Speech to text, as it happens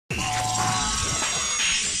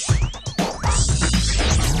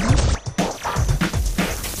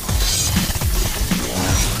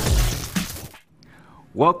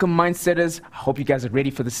Welcome, Mindsetters. I hope you guys are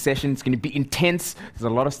ready for the session. It's going to be intense. There's a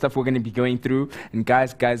lot of stuff we're going to be going through. And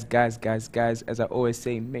guys, as I always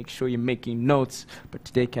say, make sure you're making notes. But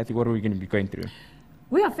today, Kathy, what are we going to be going through?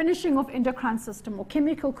 We are finishing off endocrine system or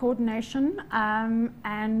chemical coordination.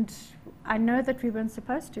 And I know that we weren't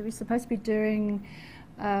supposed to. We're supposed to be doing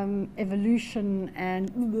evolution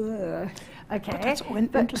and okay. But that's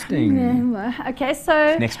interesting. Okay,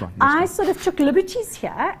 so next one. I sort of took liberties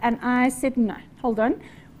here and I said, no, hold on.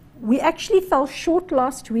 We actually fell short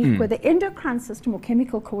last week with the endocrine system or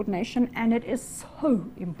chemical coordination, and it is so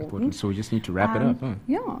important. So we just need to wrap it up. Huh?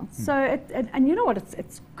 Yeah. So and you know what?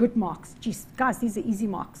 It's good marks. Geez, guys, these are easy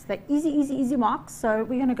marks. They're easy marks. So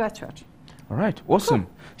we're going to go through it. All right. Awesome.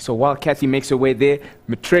 Cool. So while Kathy makes her way there,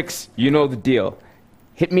 Matrix, you know the deal.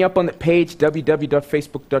 Hit me up on the page,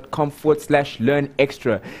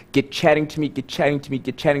 www.facebook.com/learnextra. Get chatting to me.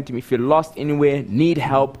 If you're lost anywhere, need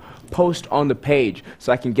help, post on the page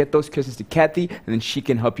so I can get those questions to Kathy and then she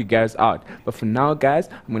can help you guys out. But for now, guys,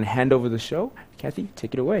 I'm going to hand over the show. Kathy,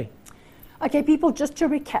 take it away. Okay, people, just to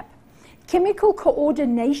recap. Chemical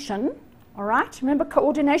coordination, all right? Remember,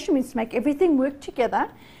 coordination means to make everything work together.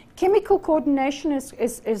 Chemical coordination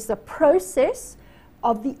is the process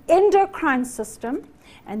of the endocrine system,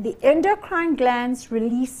 and the endocrine glands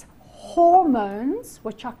release hormones,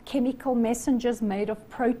 which are chemical messengers made of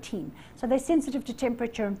protein. So they're sensitive to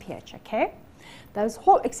temperature and pH, okay? Those,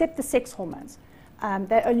 except the sex hormones,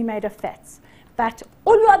 they're only made of fats. But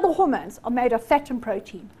all your other hormones are made of fat and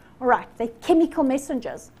protein. All right, they're chemical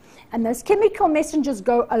messengers. And those chemical messengers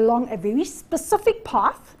go along a very specific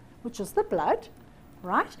path, which is the blood,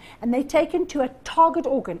 right? And they're taken to a target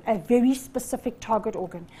organ, a very specific target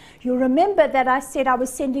organ. You'll remember that I said I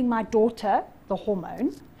was sending my daughter, the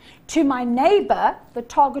hormone, to my neighbor, the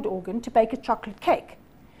target organ, to bake a chocolate cake.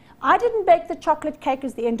 I didn't bake the chocolate cake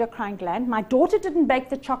as the endocrine gland. My daughter didn't bake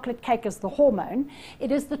the chocolate cake as the hormone.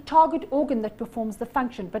 It is the target organ that performs the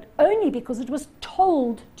function, but only because it was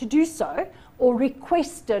told to do so or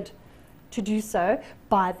requested to do so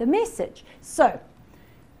by the message. So,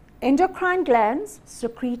 endocrine glands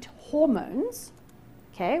secrete hormones,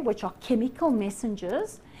 okay, which are chemical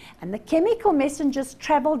messengers, and the chemical messengers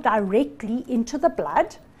travel directly into the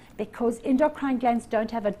blood because endocrine glands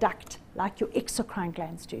don't have a duct like your exocrine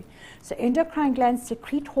glands do. So endocrine glands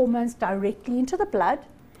secrete hormones directly into the blood,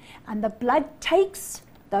 and the blood takes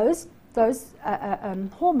those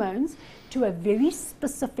hormones to a very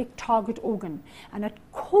specific target organ, and it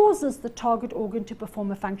causes the target organ to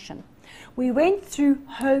perform a function. We went through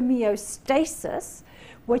homeostasis,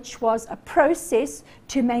 which was a process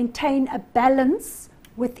to maintain a balance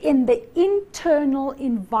within the internal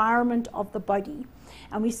environment of the body.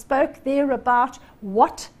 And we spoke there about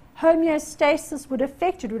what homeostasis would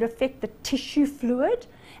affect. It would affect the tissue fluid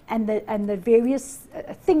and the various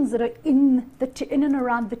things that are in and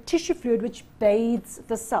around the tissue fluid, which bathes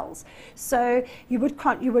the cells. So you would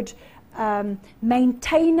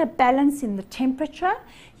maintain a balance in the temperature.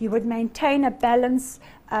 You would maintain a balance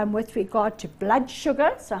with regard to blood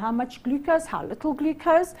sugar, so how much glucose, how little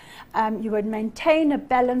glucose. You would maintain a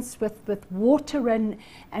balance with water and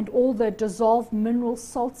all the dissolved mineral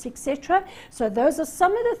salts, etc. So those are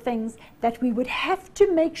some of the things that we would have to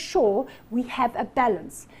make sure we have a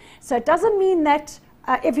balance. So it doesn't mean that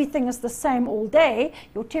everything is the same all day.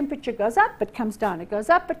 Your temperature goes up, it comes down, it goes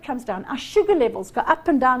up, it comes down. Our sugar levels go up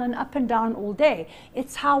and down all day.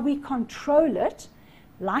 It's how we control it,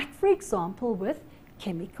 like, for example, with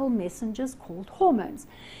chemical messengers called hormones.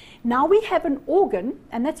 Now we have an organ,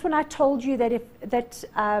 and that's when I told you that if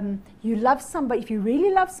you love somebody, if you really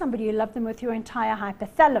love somebody, you love them with your entire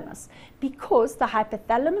hypothalamus, because the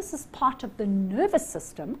hypothalamus is part of the nervous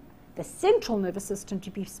system, the central nervous system to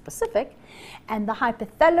be specific, and the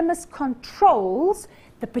hypothalamus controls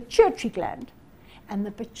the pituitary gland. And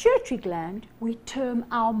the pituitary gland we term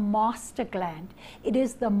our master gland. It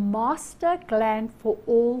is the master gland for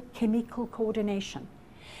all chemical coordination.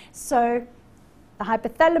 So the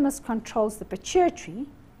hypothalamus controls the pituitary.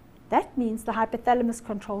 That means the hypothalamus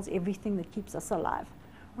controls everything that keeps us alive.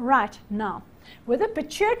 Right, now, with the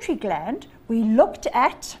pituitary gland, we looked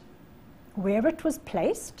at where it was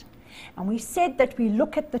placed, and we said that we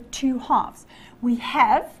look at the two halves. We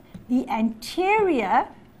have the anterior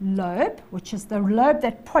lobe, which is the lobe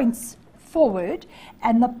that points forward,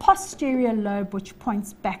 and the posterior lobe, which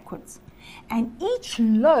points backwards. And each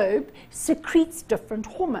lobe secretes different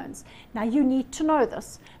hormones. Now you need to know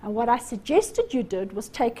this. And what I suggested you did was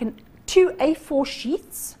take two A4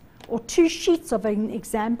 sheets or 2 sheets of an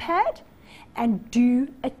exam pad and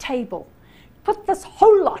do a table. Put this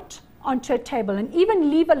whole lot onto a table, and even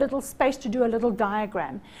leave a little space to do a little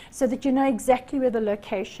diagram so that you know exactly where the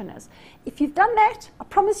location is. If you've done that, I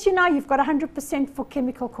promise you now you've got 100% for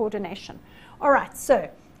chemical coordination. All right, so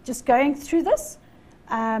just going through this,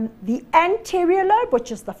 the anterior lobe,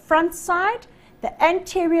 which is the front side, the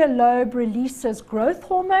anterior lobe releases growth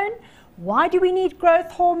hormone. Why do we need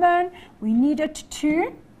growth hormone? We need it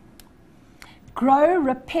to grow,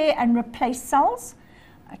 repair, and replace cells.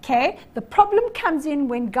 Okay, the problem comes in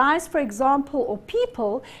when guys, for example, or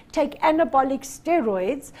people take anabolic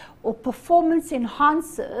steroids or performance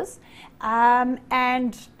enhancers,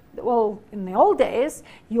 and well, in the old days,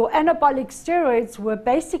 your anabolic steroids were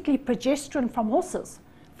basically progesterone from horses,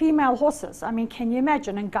 female horses. I mean, can you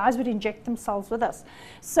imagine? And guys would inject themselves with this.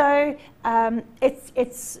 So your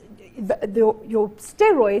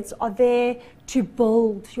steroids are there to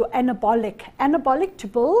build your anabolic to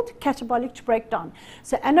build, catabolic to break down.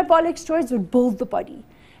 So anabolic steroids would build the body.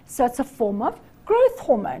 So it's a form of growth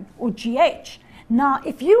hormone, or GH. Now,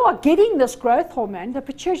 if you are getting this growth hormone, the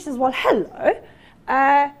pituitary says, well, hello,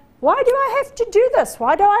 why do I have to do this?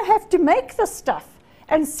 Why do I have to make this stuff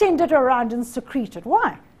and send it around and secrete it?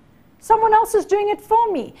 Why? Someone else is doing it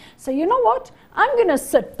for me. So you know what? I'm going to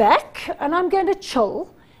sit back and I'm going to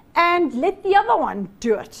chill and let the other one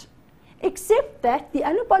do it. Except that the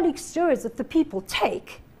anabolic steroids that the people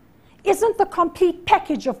take isn't the complete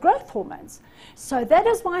package of growth hormones. So that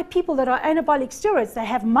is why people that are anabolic steroids, they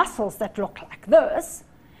have muscles that look like this,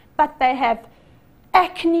 but they have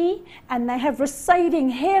acne and they have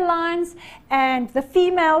receding hairlines, and the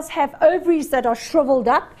females have ovaries that are shriveled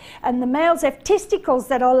up, and the males have testicles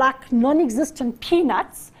that are like non-existent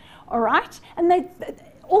peanuts, all right? And they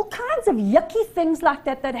all kinds of yucky things like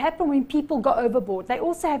that that happen when people go overboard. They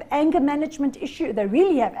also have anger management issues. They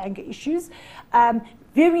really have anger issues.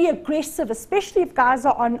 Very aggressive, especially if guys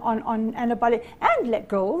are on anabolic, and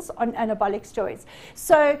girls on anabolic steroids.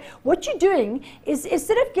 So what you're doing is,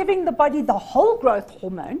 instead of giving the body the whole growth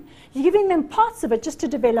hormone, you're giving them parts of it just to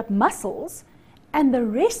develop muscles, and the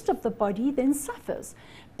rest of the body then suffers.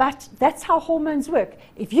 But that's how hormones work.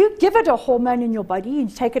 If you give it a hormone in your body and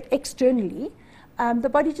you take it externally, the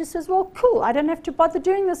body just says, well, cool, I don't have to bother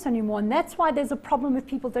doing this anymore. And that's why there's a problem with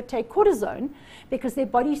people that take cortisone, because their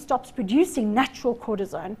body stops producing natural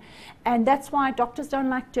cortisone. And that's why doctors don't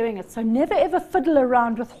like doing it. So never ever fiddle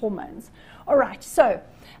around with hormones. All right, so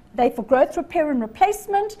they for growth, repair, and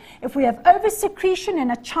replacement. If we have oversecretion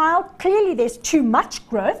in a child, clearly there's too much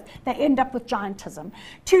growth, they end up with giantism.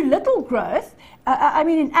 Too little growth,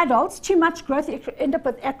 in adults, too much growth, you end up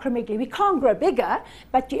with acromegaly. We can't grow bigger,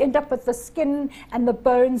 but you end up with the skin and the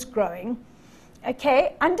bones growing.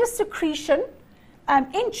 Okay, under secretion,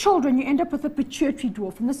 in children, you end up with a pituitary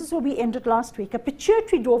dwarf, and this is where we ended last week. A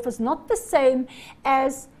pituitary dwarf is not the same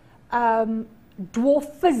as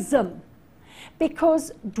dwarfism,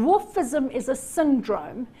 because dwarfism is a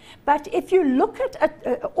syndrome. But if you look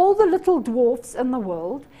at all the little dwarfs in the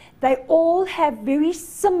world, they all have very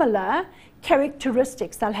similar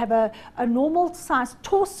characteristics. They'll have a normal sized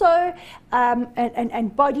torso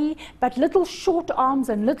and body, but little short arms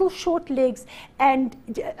and little short legs, and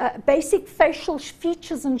basic facial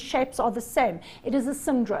features and shapes are the same. It is a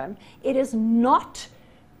syndrome. It is not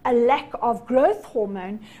a lack of growth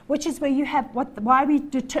hormone, which is where you have why we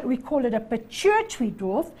call it a pituitary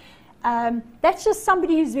dwarf. That's just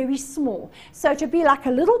somebody who's very small. So to be like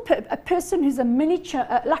a person who's a miniature,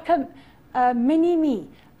 like a mini-me.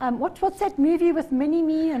 What's that movie with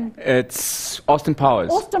Mini-Me? And it's Austin Powers.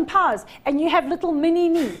 Austin Powers. And you have little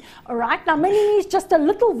Mini-Me, all right? Now, Mini-Me is just a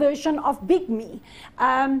little version of Big Me.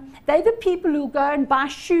 They're the people who go and buy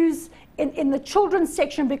shoes in the children's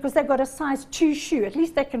section because they've got a size 2 shoe. At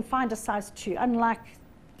least they can find a size 2, unlike,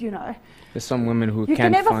 there's some women who you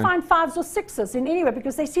can never find 5s or 6s in anywhere,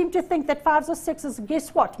 because they seem to think that 5s or 6s,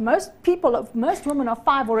 guess what? Most women are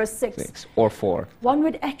 5 or a 6 or 4. One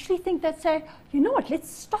would actually think they'd say, you know what, let's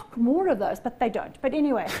stock more of those, but they don't. But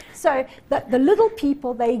anyway, so the little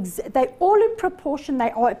people, they all in proportion, they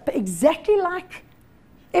are exactly like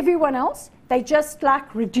everyone else. They just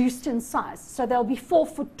like reduced in size. So they'll be 4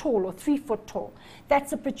 foot tall or 3 foot tall.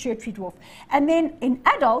 That's a pituitary dwarf. And then in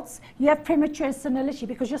adults, you have premature senility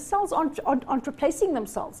because your cells aren't replacing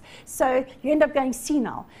themselves. So you end up going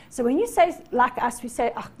senile. So when you say, like us, we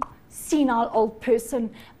say, senile old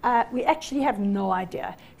person, we actually have no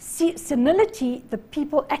idea. Senility, the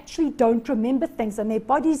people actually don't remember things, and their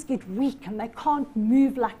bodies get weak and they can't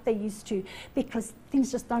move like they used to because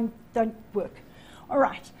things just don't work. All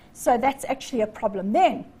right. So that's actually a problem.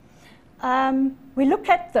 Then we look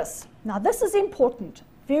at this. Now this is important,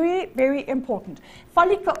 Very, very important.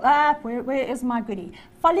 Follicle, where is my goodie?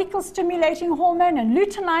 Follicle stimulating hormone and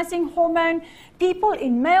luteinizing hormone. People,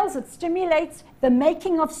 in males, it stimulates the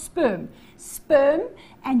making of sperm. Sperm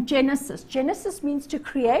and genesis. Genesis means to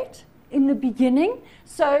create in the beginning.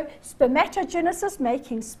 So spermatogenesis,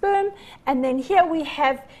 making sperm. And then here we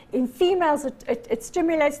have, in females, it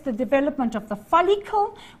stimulates the development of the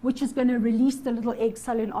follicle, which is going to release the little egg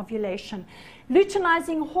cell in ovulation.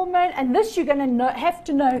 Luteinizing hormone, and this you're going to have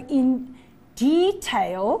to know in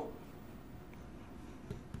detail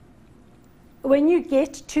when you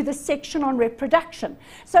get to the section on reproduction.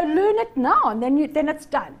 So learn it now, and then it's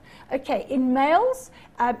done. Okay, in males,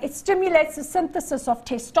 it stimulates the synthesis of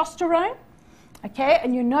testosterone. Okay,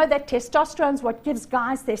 and you know that testosterone is what gives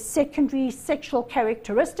guys their secondary sexual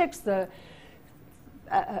characteristics, the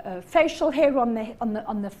facial hair on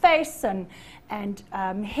the face and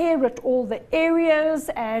hair at all the areas,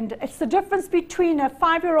 and it's the difference between a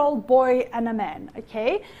 5-year-old boy and a man.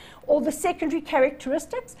 Okay, all the secondary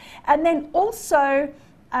characteristics, and then also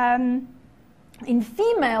in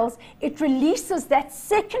females, it releases that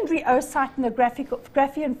secondary oocyte in the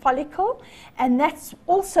Graafian follicle, and that's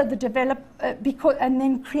also the and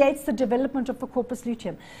then creates the development of the corpus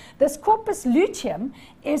luteum. This corpus luteum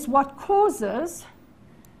is what causes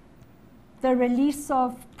the release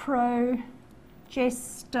of progesterone.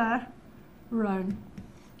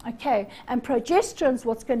 Okay, and progesterone is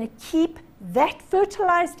what's going to keep that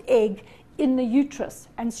fertilized egg in the uterus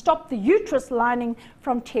and stop the uterus lining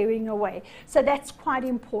from tearing away. So that's quite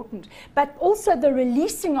important. But also the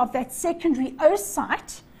releasing of that secondary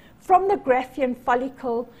oocyte from the Graafian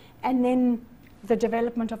follicle, and then the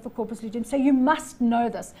development of the corpus luteum. So you must know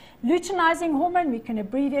this. Luteinizing hormone, we can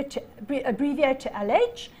abbreviate to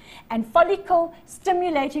LH, and follicle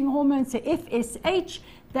stimulating hormone, so FSH.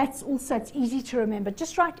 That's also, it's easy to remember.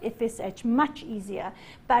 Just write FSH, much easier.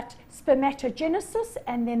 But spermatogenesis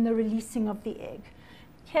and then the releasing of the egg.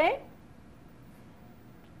 Okay?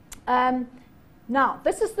 Now,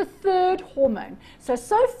 this is the third hormone. So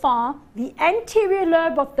far, the anterior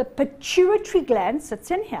lobe of the pituitary gland sits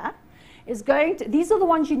in here, is going to, these are the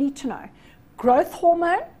ones you need to know. Growth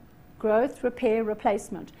hormone, growth, repair,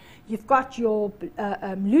 replacement. You've got your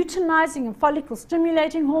luteinizing and follicle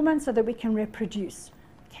stimulating hormone so that we can reproduce.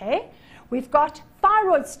 Okay, we've got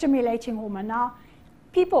thyroid stimulating hormone. Now,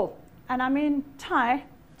 people, and I mean Ty,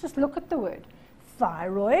 just look at the word.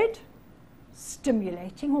 Thyroid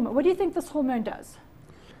stimulating hormone. What do you think this hormone does?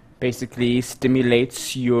 Basically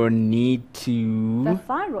stimulates your need to... The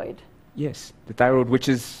thyroid. Yes, the thyroid, which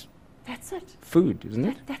is... That's it. Food, isn't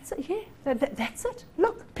it? That's it, yeah. That's it.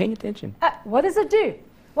 Look. Paying attention. What does it do?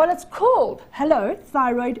 Well, it's called,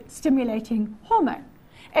 thyroid stimulating hormone.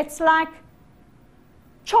 It's like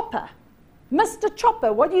Chopper. Mr.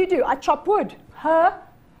 Chopper, what do? I chop wood.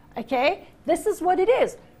 Okay, this is what it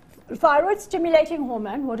is. Thyroid stimulating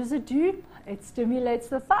hormone, what does it do? It stimulates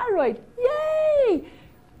the thyroid. Yay!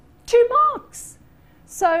 2 marks.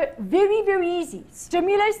 So very, very easy.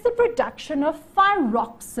 Stimulates the production of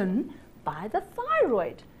thyroxine by the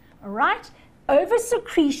thyroid. All right?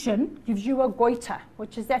 Oversecretion gives you a goiter,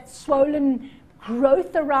 which is that swollen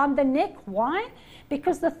growth around the neck. Why?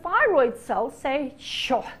 Because the thyroid cells say,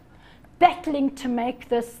 sure, battling to make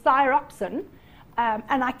this thyroxine,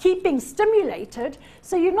 and are keeping stimulated.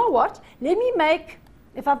 So you know what? Let me make,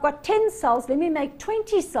 if I've got 10 cells, let me make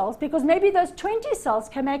 20 cells, because maybe those 20 cells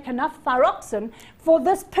can make enough thyroxine for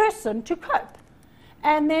this person to cope.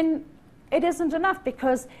 And then it isn't enough,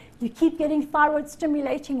 because you keep getting thyroid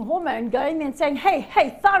stimulating hormone going there and saying, hey,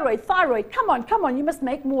 thyroid, come on, you must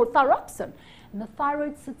make more thyroxine. And the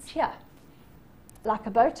thyroid sits here, like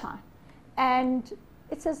a bow tie. And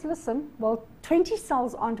it says, listen, well, 20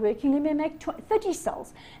 cells aren't working, let me make 30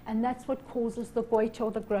 cells. And that's what causes the goiter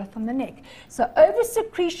or the growth on the neck. So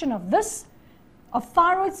oversecretion of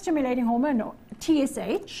thyroid stimulating hormone, or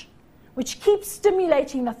TSH, which keeps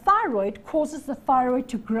stimulating the thyroid, causes the thyroid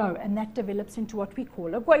to grow, and that develops into what we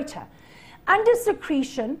call a goiter.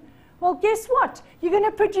 Undersecretion, well, guess what? You're going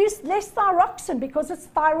to produce less thyroxine because it's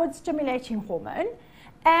thyroid stimulating hormone,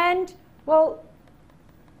 and, well,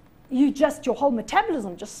 your whole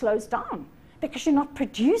metabolism just slows down because you're not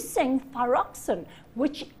producing thyroxine,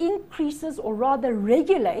 which increases, or rather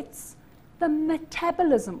regulates, the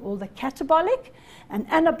metabolism, or the catabolic and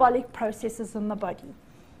anabolic processes in the body.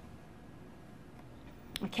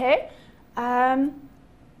 Okay,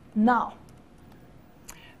 now,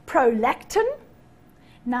 prolactin.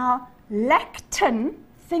 Now, lactin,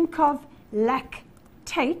 think of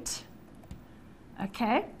lactate,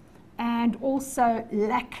 okay, and also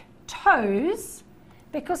lactose,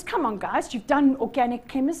 because come on guys, you've done organic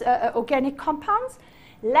compounds.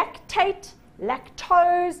 lactate,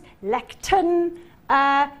 lactose, lactin,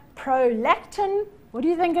 prolactin. What do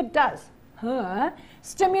you think it does?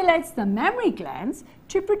 Stimulates the mammary glands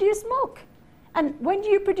to produce milk. And when do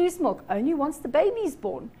you produce milk? Only once the baby's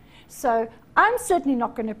born. So I'm certainly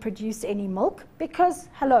not going to produce any milk because,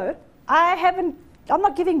 hello, I'm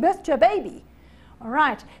not giving birth to a baby. All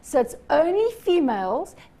right, so it's only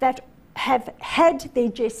females that have had their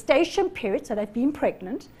gestation period, so they've been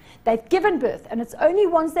pregnant, they've given birth, and it's only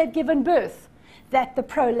once they've given birth that the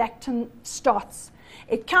prolactin starts.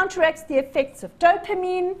 It counteracts the effects of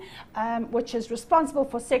dopamine, which is responsible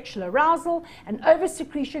for sexual arousal, and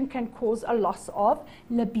oversecretion can cause a loss of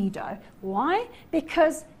libido. Why?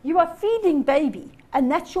 Because you are feeding baby,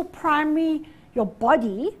 and that's your primary, your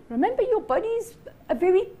body. Remember, your body's a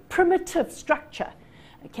very primitive structure,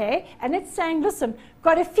 okay? And it's saying, listen,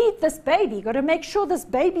 got to feed this baby, got to make sure this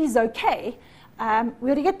baby's okay. We've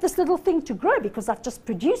got to get this little thing to grow because I've just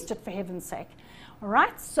produced it, for heaven's sake. All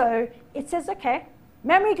right, so it says, okay,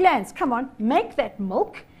 mammary glands, come on, make that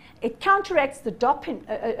milk. It counteracts the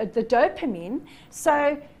dopamine.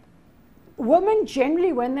 So women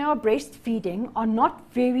generally, when they are breastfeeding, are not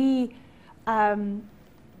very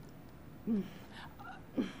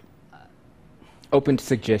open to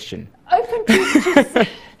suggestion. Open to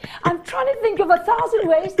I'm trying to think of 1,000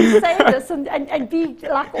 ways to say this and be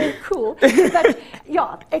like all cool. But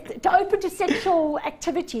yeah, to open to sexual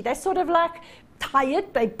activity. They're sort of like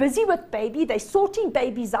tired, they're busy with baby, they're sorting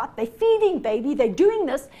babies out, they're feeding baby, they're doing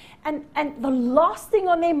this, and the last thing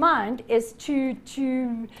on their mind is to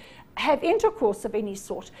have intercourse of any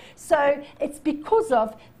sort. So it's because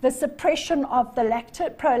of the suppression of the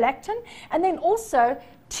prolactin, and then also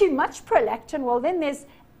too much prolactin, well then there's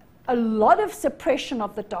a lot of suppression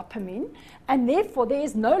of the dopamine, and therefore there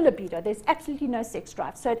is no libido, there's absolutely no sex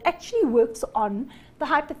drive. So it actually works on the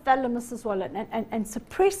hypothalamus as well, and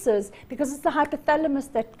suppresses, because it's the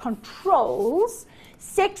hypothalamus that controls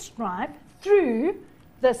sex drive through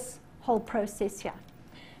this whole process here.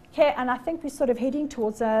 Okay, and I think we're sort of heading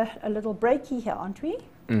towards a little breaky here, aren't we?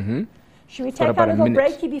 Mm-hmm. Should we take our little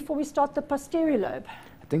breaky before we start the posterior lobe?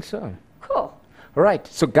 I think so. Cool. All right,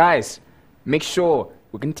 so guys, make sure,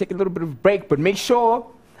 we're going to take a little bit of a break, but make sure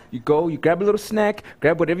you go, you grab a little snack,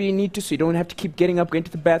 grab whatever you need to so you don't have to keep getting up, going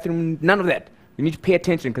to the bathroom, none of that. You need to pay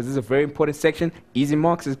attention because this is a very important section. Easy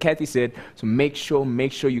marks, as Kathy said, so make sure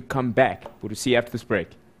you come back. We'll see you after this break.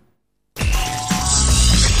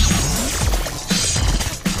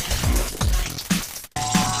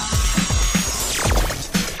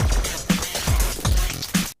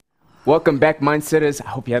 Welcome back, Mindsetters. I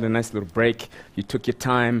hope you had a nice little break. You took your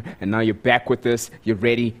time, and now you're back with us. You're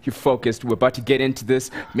ready. You're focused. We're about to get into this.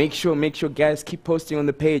 Make sure, guys, keep posting on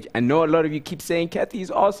the page. I know a lot of you keep saying Kathy is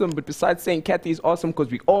awesome, but besides saying Kathy is awesome, because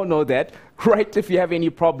we all know that, right, if you have any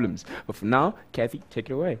problems. But for now, Kathy, take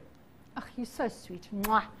it away. Oh, you're so sweet.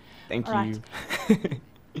 Mwah. Thank all you. Right.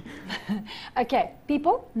 Okay,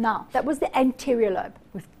 people, now that was the anterior lobe.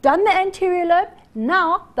 We've done the anterior lobe,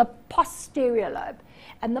 now the posterior lobe.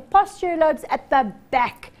 And the posterior lobe's at the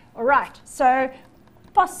back. All right, so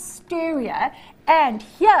posterior, and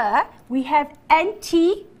here we have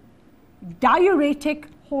anti-diuretic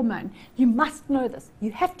hormone. You must know this.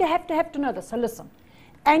 You have to know this. So listen,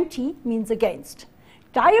 anti means against.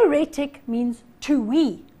 Diuretic means to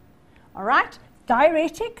wee. All right?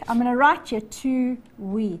 Diuretic, I'm going to write here to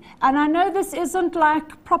wee. And I know this isn't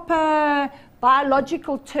like proper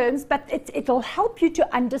biological terms, but it'll help you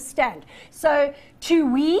to understand. So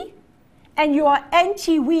to wee, and you are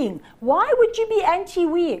anti-weeing. Why would you be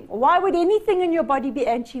anti-weeing? Why would anything in your body be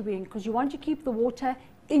anti-weeing? Because you want to keep the water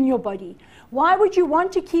in your body. Why would you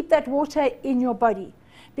want to keep that water in your body?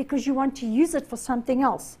 Because you want to use it for something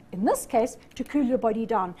else. In this case, to cool your body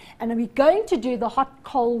down. And we're going to do the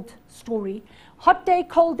hot-cold story. Hot day,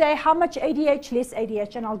 cold day, how much ADH, less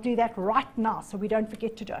ADH, and I'll do that right now so we don't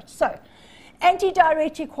forget to do it. So,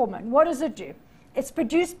 antidiuretic hormone, what does it do? It's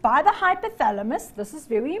produced by the hypothalamus, this is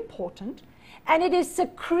very important, and it is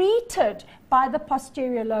secreted by the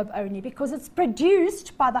posterior lobe only because it's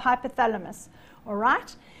produced by the hypothalamus, all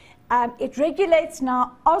right? It regulates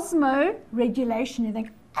now osmoregulation. You think,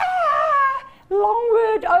 long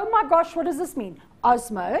word, oh my gosh, what does this mean?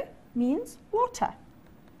 Osmo means water.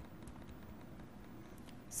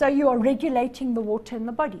 So you are regulating the water in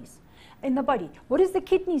the body. What does the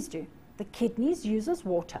kidneys do? The kidneys uses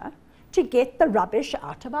water to get the rubbish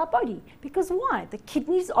out of our body. Because why? The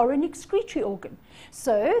kidneys are an excretory organ.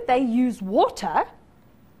 So they use water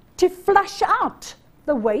to flush out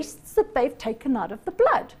the wastes that they've taken out of the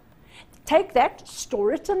blood. Take that,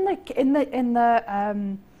 store it in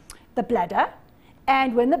the bladder,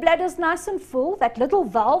 And when the bladder is nice and full, that little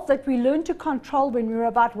valve that we learned to control when we were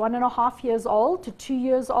about 1.5 years old to 2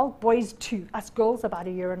 years old, boys 2, us girls about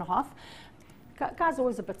 1.5 years. Guys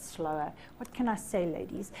always a bit slower. What can I say,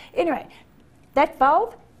 ladies? Anyway, that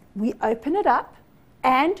valve, we open it up,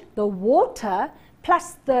 and the water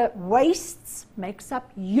plus the wastes makes up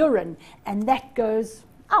urine, and that goes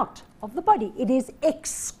out of the body. It is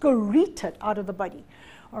excreted out of the body.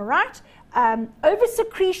 All right?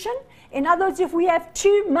 Over-secretion, in other words, if we have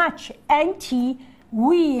too much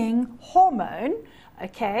anti-weeing hormone,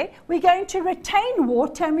 okay, we're going to retain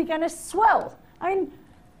water and we're going to swell. I mean,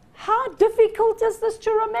 how difficult is this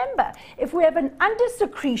to remember? If we have an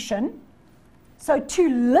under-secretion, so too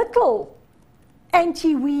little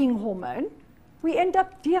anti-weeing hormone, we end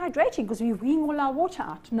up dehydrating because we're weeing all our water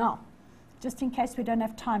out. Now, just in case we don't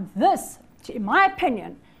have time, this, in my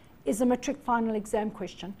opinion, is a matric final exam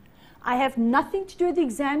question. I have nothing to do with the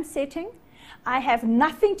exam setting. I have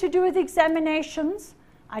nothing to do with examinations.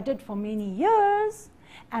 I did for many years,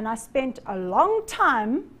 and I spent a long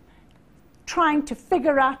time trying to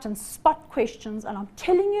figure out and spot questions, and I'm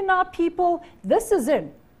telling you now, people, this is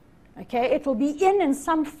in. Okay, it will be in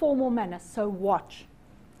some formal manner, so watch.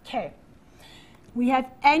 Okay, we have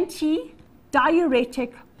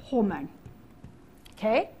anti-diuretic hormone.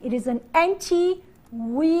 Okay, it is an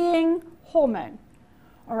anti-weeing hormone.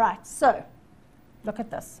 All right, so look at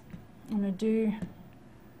this. I'm going to do,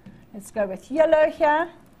 let's go with yellow here.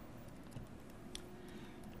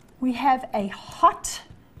 We have a hot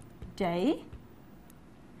day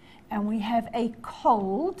and we have a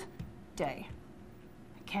cold day.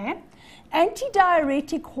 Okay,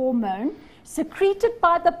 antidiuretic hormone secreted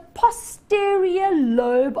by the posterior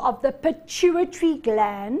lobe of the pituitary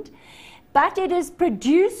gland, but it is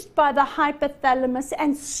produced by the hypothalamus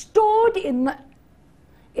and stored in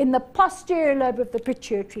the posterior lobe of the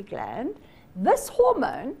pituitary gland. This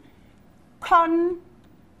hormone controls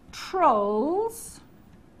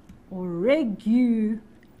or regulates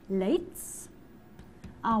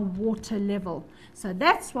our water level. So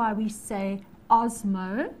that's why we say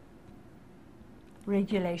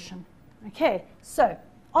osmoregulation. Okay, so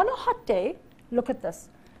on a hot day, look at this.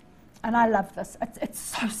 And I love this. It's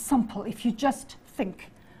so simple if you just think.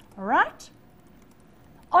 All right?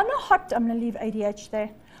 On a hot, I'm going to leave ADH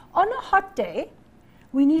there. On a hot day,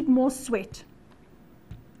 we need more sweat.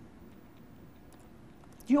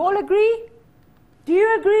 Do you all agree? Do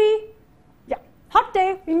you agree? Yeah. Hot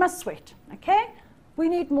day, we must sweat. Okay? We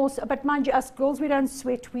need more, but mind you, us girls, we don't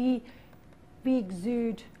sweat. We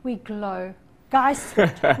exude, we glow. Guys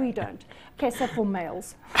sweat, we don't. Okay, so for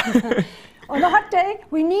males. On a hot day,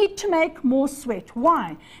 we need to make more sweat.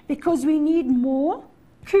 Why? Because we need more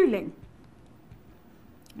cooling.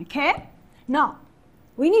 Okay? Now,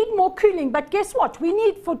 we need more cooling, but guess what? We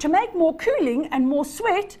need to make more cooling and more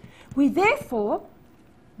sweat, we therefore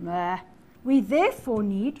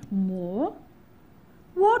need more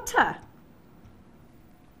water.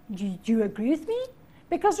 Do you agree with me?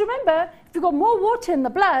 Because remember, if you've got more water in the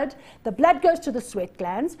blood goes to the sweat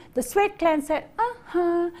glands. The sweat glands say,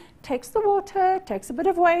 takes the water, takes a bit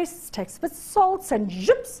of waste, takes a bit of salts, and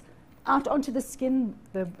zips out onto the skin.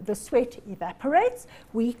 The sweat evaporates.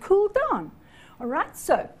 We cool down. All right,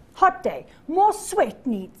 so hot day, more sweat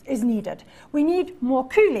is needed. We need more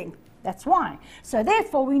cooling. That's why. So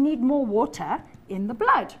therefore, we need more water in the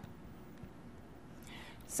blood.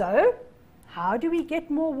 So how do we get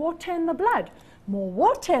more water in the blood? More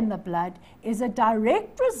water in the blood is a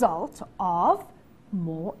direct result of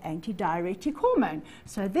more antidiuretic hormone.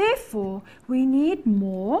 So therefore, we need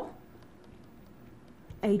more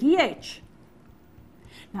ADH.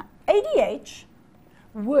 Now, ADH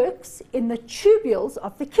works in the tubules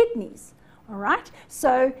of the kidneys, all right?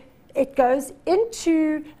 So it goes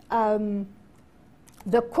into the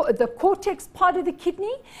cortex part of the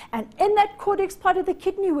kidney, and in that cortex part of the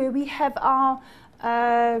kidney where we have our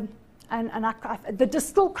the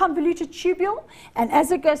distal convoluted tubule, and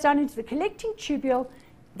as it goes down into the collecting tubule,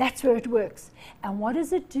 that's where it works. And what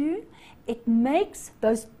does it do? It makes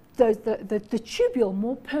the tubule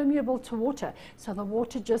more permeable to water, so the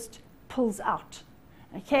water just pulls out.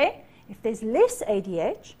 Okay? If there's less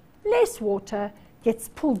ADH, less water gets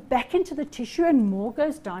pulled back into the tissue and more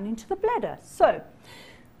goes down into the bladder. So,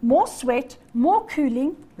 more sweat, more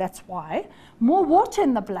cooling, that's why, more water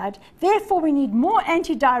in the blood, therefore we need more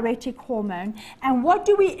antidiuretic hormone. And what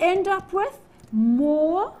do we end up with?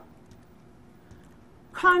 More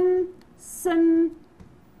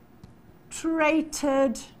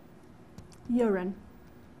concentrated urine.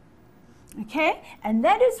 Okay? And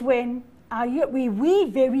that is when we wee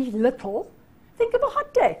very little. Think of a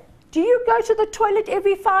hot day. Do you go to the toilet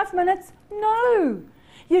every 5 minutes? No.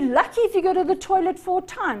 You're lucky if you go to the toilet 4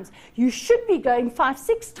 times. You should be going 5,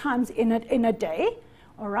 6 times in a day,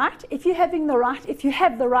 all right, if you have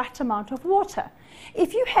the right amount of water.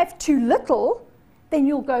 If you have too little, then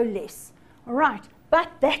you'll go less, all right, but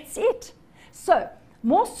that's it. So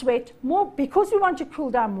more sweat, because we want to cool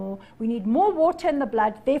down more, we need more water in the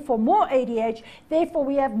blood, therefore more ADH, therefore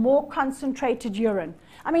we have more concentrated urine.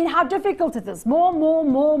 I mean, how difficult it is.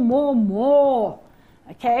 More.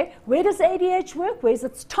 Okay, where does ADH work? Where's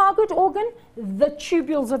its target organ? The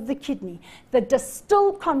tubules of the kidney, the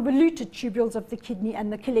distal convoluted tubules of the kidney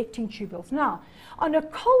and the collecting tubules. Now, on a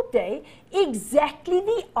cold day, exactly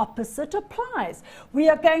the opposite applies. We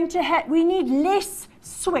need less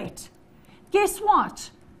sweat. Guess what?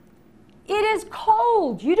 It is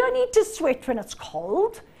cold. You don't need to sweat when it's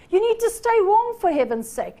cold. You need to stay warm, for heaven's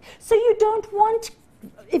sake. So you don't want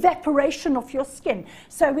evaporation of your skin.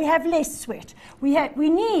 So we have less sweat. We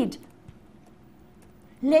need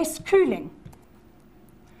less cooling.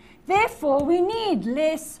 Therefore, we need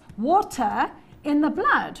less water in the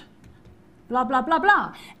blood. Blah, blah, blah,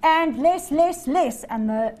 blah. And less. And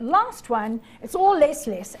the last one, it's all less.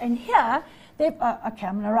 And here, okay,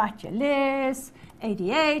 I'm going to write here, less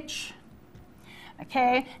ADH.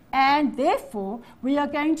 Okay, and therefore, we are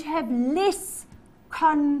going to have less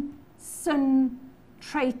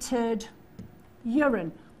concentrated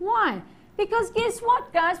urine. Why? Because guess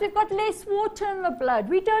what, guys? We've got less water in the blood.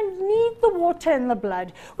 We don't need the water in the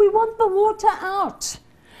blood. We want the water out.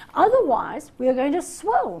 Otherwise, we are going to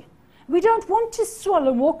swell. We don't want to swell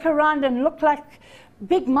and walk around and look like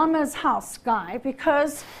Big Mama's house guy,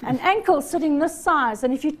 because an ankle sitting this size,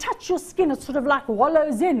 and if you touch your skin, it sort of like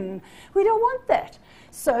wallows in. We don't want that.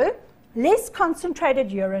 So less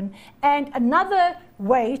concentrated urine, and another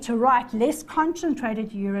way to write less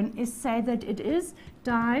concentrated urine is say that it is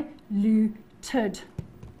diluted.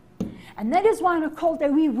 And that is why on a cold day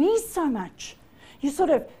we wee so much. You sort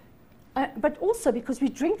of, but also because we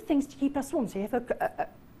drink things to keep us warm. So you have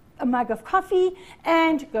a mug of coffee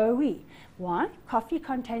and go wee. Why? Coffee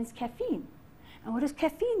contains caffeine. And what does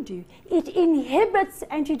caffeine do? It inhibits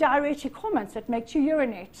antidiuretic hormones that makes you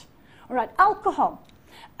urinate. All right, alcohol.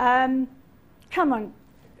 Come on,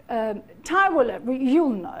 Tywilla, you'll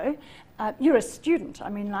know. You're a student. I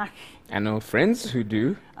mean, like... I know friends who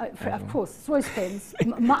do. Of course, it's always friends.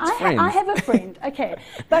 I have a friend, okay.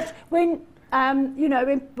 But when, you know,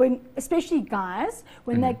 when especially guys,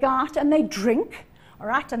 when they go out and they drink, all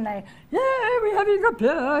right, and they, yeah, we're having a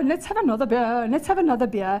beer, and let's have another beer, and let's have another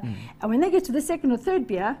beer. And when they get to the second or third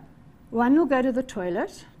beer, one will go to the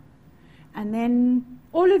toilet, and then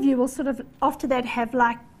all of you will sort of, after that, have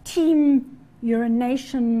like team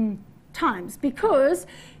urination times, because...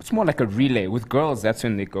 It's more like a relay. With girls, that's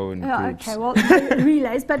when they go in groups. Okay, well,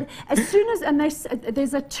 relays, but as soon as, and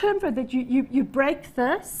there's a term for that, you break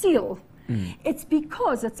the seal. It's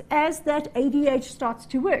because it's as that ADH starts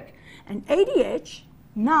to work. And ADH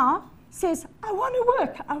now says, I want to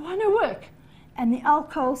work. And the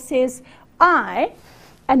alcohol says,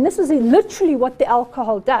 and this is literally what the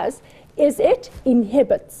alcohol does, is it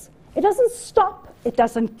inhibits. It doesn't stop, it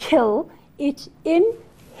doesn't kill, it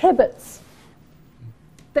inhibits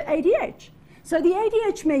the ADH. So the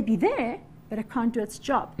ADH may be there, but it can't do its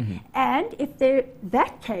job. And if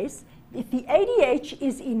if the ADH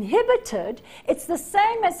is inhibited, it's the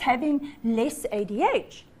same as having less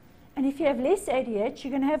ADH. And if you have less ADH,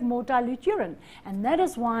 you're going to have more dilute urine. And that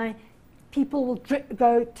is why people will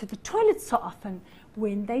go to the toilet so often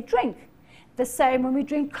when they drink. The same when we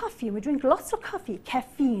drink coffee. We drink lots of coffee.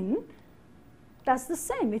 Caffeine does the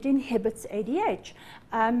same. It inhibits ADH.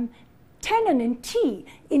 Tannin in tea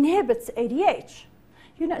inhibits ADH.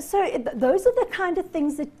 You know, so those are the kind of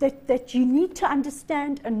things that you need to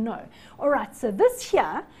understand and know. All right, so this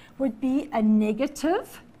here would be a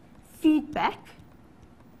negative feedback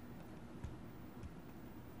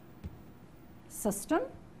system.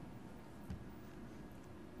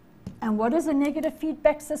 And what does a negative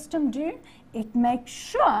feedback system do? It makes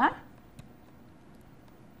sure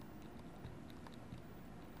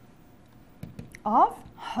of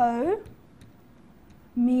homeostasis.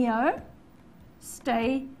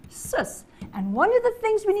 And one of the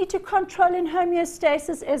things we need to control in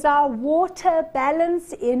homeostasis is our water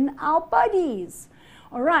balance in our bodies.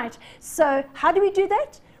 All right, so how do we do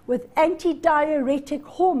that? With antidiuretic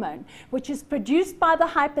hormone, which is produced by the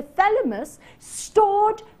hypothalamus,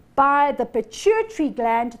 stored by the pituitary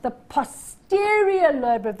gland, the posterior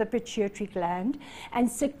lobe of the pituitary gland,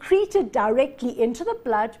 and secreted directly into the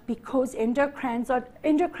blood because endocrine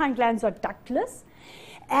glands are ductless,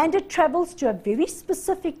 and it travels to a very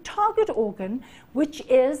specific target organ, which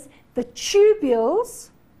is the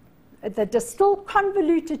tubules the distal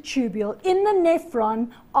convoluted tubule in the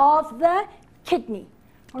nephron of the kidney.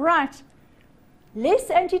 All right. Less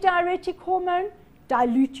antidiuretic hormone,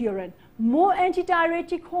 dilute urine. More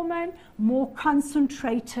antidiuretic hormone, more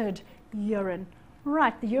concentrated urine.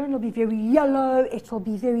 Right, the urine will be very yellow, it will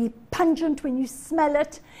be very pungent when you smell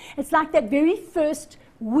it. It's like that very first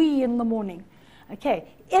wee in the morning. Okay,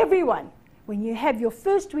 everyone, when you have your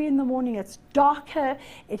first wee in the morning, it's darker,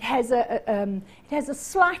 it has a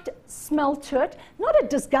slight smell to it. Not a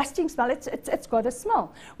disgusting smell, it's got a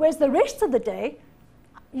smell. Whereas the rest of the day,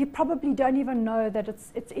 you probably don't even know that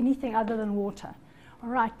it's anything other than water. All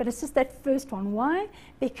right, but it's just that first one. Why?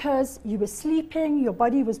 Because you were sleeping, your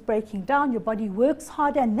body was breaking down, your body works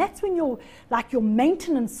harder, and that's when your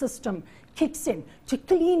maintenance system kicks in to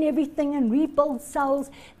clean everything and rebuild cells.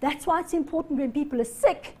 That's why it's important when people are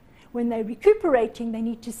sick, when they're recuperating, they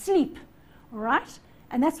need to sleep. All right?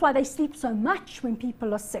 And that's why they sleep so much when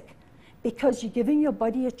people are sick, because you're giving your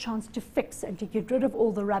body a chance to fix and to get rid of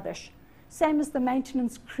all the rubbish. Same as the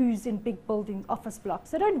maintenance crews in big building office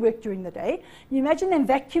blocks. They don't work during the day. You imagine them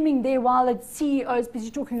vacuuming there while the CEO is busy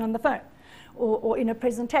talking on the phone or in a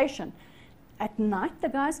presentation. At night, the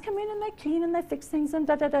guys come in and they clean and they fix things and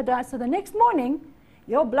da-da-da-da. So the next morning,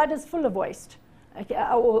 your blood is full of waste, okay,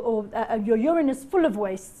 or your urine is full of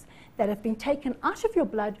wastes that have been taken out of your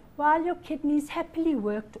blood while your kidneys happily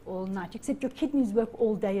worked all night, except your kidneys work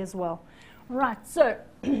all day as well. Right, so...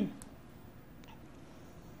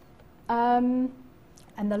 and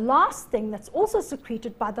the last thing that's also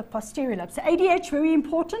secreted by the posterior lobe. So ADH, very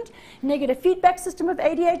important. Negative feedback system of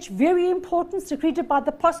ADH, very important, secreted by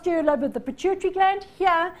the posterior lobe of the pituitary gland.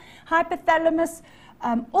 Here, hypothalamus.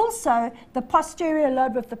 Also, the posterior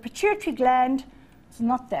lobe of the pituitary gland. It's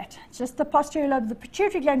not that. It's just the posterior lobe of the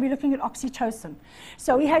pituitary gland. We're looking at oxytocin.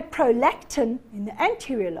 So we had prolactin in the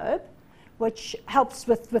anterior lobe, which helps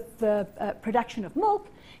with the production of milk.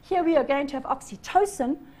 Here we are going to have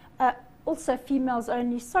oxytocin, also females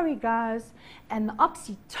only, sorry guys, and the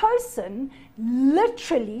oxytocin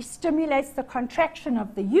literally stimulates the contraction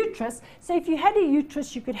of the uterus. So if you had a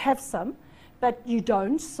uterus, you could have some, but you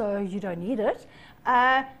don't, so you don't need it.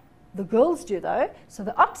 The girls do though. So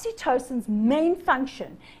the oxytocin's main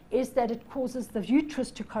function is that it causes the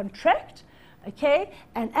uterus to contract, okay?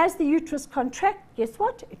 And as the uterus contracts, guess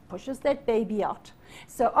what? It pushes that baby out.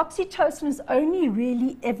 So oxytocin is only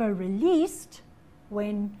really ever released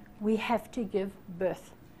when we have to give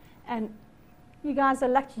birth. And you guys are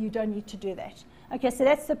lucky you don't need to do that. Okay, so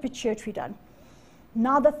that's the pituitary done.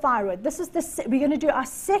 Now the thyroid. This is we're going to do our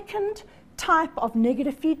second type of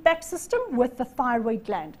negative feedback system with the thyroid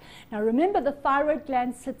gland. Now remember, the thyroid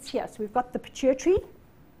gland sits here. So we've got the pituitary.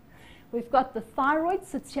 We've got the thyroid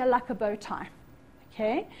sits here like a bow tie.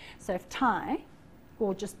 Okay, so if Ty,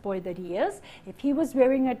 gorgeous boy that he is, if he was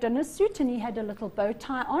wearing a dinner suit and he had a little bow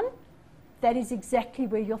tie on, that is exactly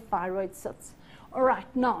where your thyroid sits. All right,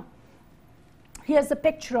 now, here's a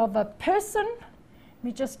picture of a person. Let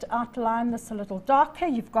me just outline this a little darker.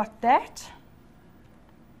 You've got that.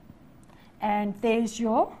 And there's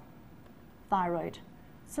your thyroid.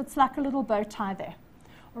 Sits like a little bow tie there.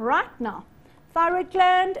 All right, now, thyroid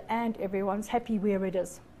gland, and everyone's happy where it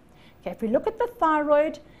is. Okay, if we look at the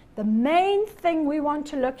thyroid, the main thing we want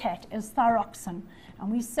to look at is thyroxine.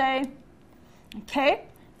 And we say, okay,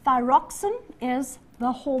 thyroxine is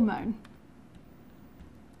the hormone.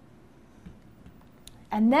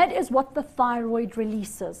 And that is what the thyroid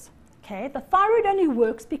releases. Okay, the thyroid only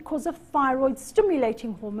works because of thyroid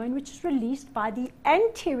stimulating hormone, which is released by the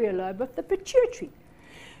anterior lobe of the pituitary.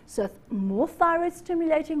 So more thyroid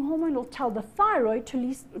stimulating hormone will tell the thyroid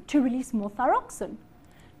to release more thyroxine.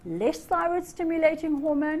 Less thyroid stimulating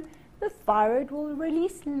hormone, the thyroid will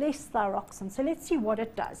release less thyroxine. So let's see what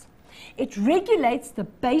it does. It regulates the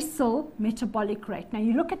basal metabolic rate. Now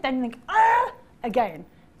you look at that and think, ah, again,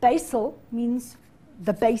 basal means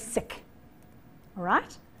the basic, all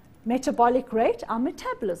right? Metabolic rate, our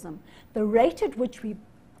metabolism, the rate at which we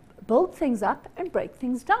build things up and break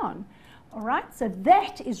things down, all right? So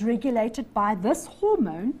that is regulated by this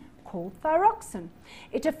hormone called thyroxine.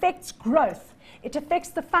 It affects growth. It affects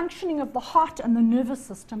the functioning of the heart and the nervous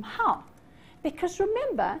system. How? Because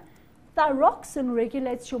remember, thyroxine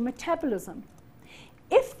regulates your metabolism.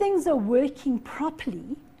 If things are working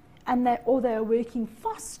properly, or they are working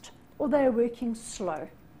fast, or they are working slow,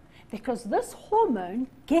 because this hormone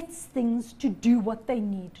gets things to do what they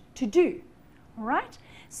need to do. All right?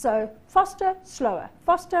 So faster, slower,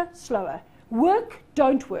 work,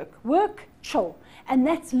 don't work, work, chill. And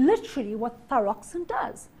that's literally what thyroxine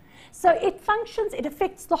does. So it functions, it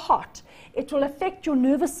affects the heart. It will affect your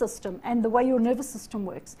nervous system and the way your nervous system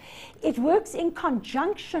works. It works in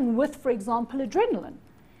conjunction with, for example, adrenaline.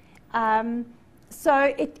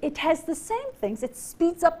 So it has the same things. It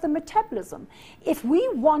speeds up the metabolism. If we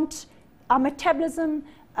want our metabolism,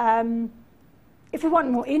 if we want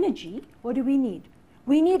more energy, what do we need?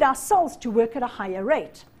 We need our cells to work at a higher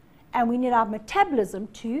rate. And we need our metabolism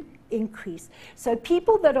to increase. So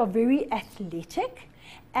people that are very athletic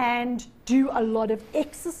and do a lot of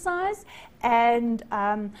exercise, and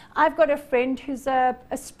I've got a friend who's a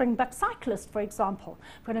springback cyclist, for example.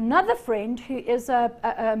 I've got another friend who is a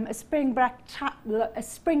springback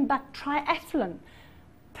triathlon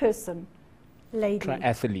person, lady.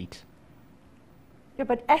 Triathlete. Yeah,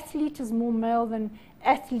 but athlete is more male than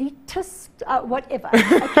athletist, whatever.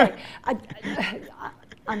 Okay.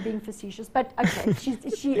 I'm being facetious, but okay,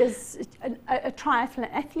 she is a triathlon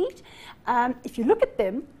athlete. If you look at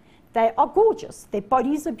them, they are gorgeous. Their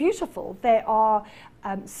bodies are beautiful. They are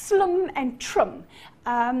slim and trim.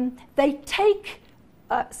 They take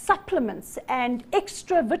supplements and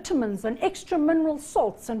extra vitamins and extra mineral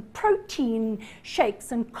salts and protein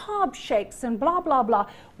shakes and carb shakes and blah, blah, blah.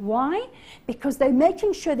 Why? Because they're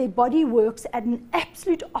making sure their body works at an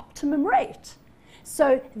absolute optimum rate.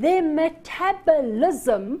 So their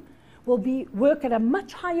metabolism will work at a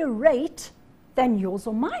much higher rate than yours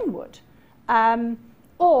or mine would.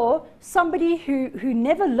 Or somebody who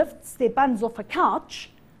never lifts their buns off a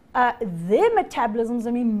couch, their metabolisms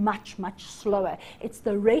are much, much slower. It's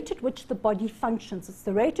the rate at which the body functions. It's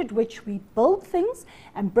the rate at which we build things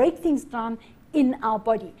and break things down in our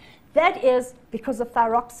body. That is because of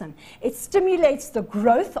thyroxine. It stimulates the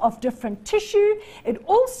growth of different tissue. It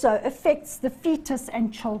also affects the fetus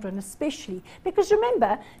and children especially. Because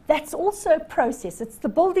remember, that's also a process. It's the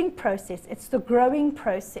building process. It's the growing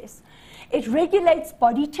process. It regulates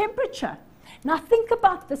body temperature. Now think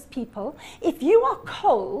about this, people. If you are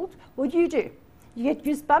cold, what do? You get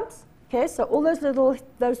goosebumps. Okay, so all those little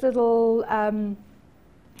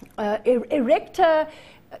erector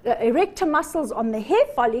muscles on the hair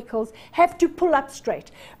follicles have to pull up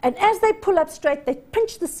straight. And as they pull up straight, they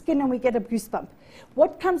pinch the skin and we get a goosebump.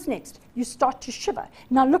 What comes next? You start to shiver.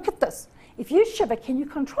 Now look at this. If you shiver, can you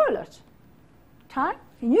control it? Okay?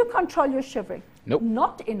 Can you control your shivering? Nope.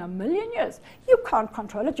 Not in a million years. You can't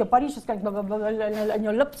control it. Your body's just going blah, blah, blah, blah, blah, and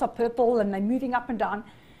your lips are purple and they're moving up and down.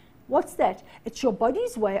 What's that? It's your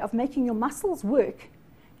body's way of making your muscles work.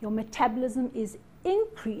 Your metabolism is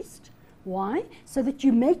increased. Why? So that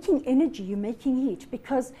you're making energy, you're making heat,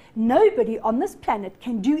 because nobody on this planet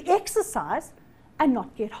can do exercise and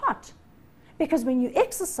not get hot. Because when you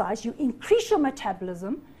exercise, you increase your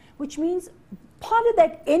metabolism, which means part of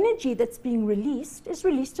that energy that's being released is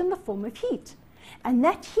released in the form of heat. And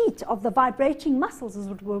that heat of the vibrating muscles is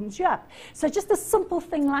what warms you up. So just a simple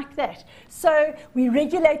thing like that. So we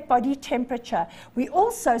regulate body temperature. We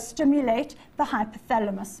also stimulate the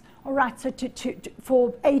hypothalamus. All right, so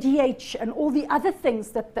for ADH and all the other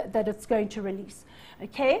things that it's going to release.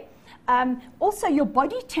 Okay. Also, your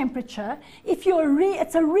body temperature. If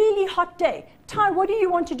it's a really hot day. Ty, what do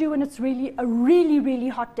you want to do when it's a really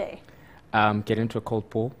hot day? Get into a cold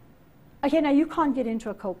pool. Okay, no, you can't get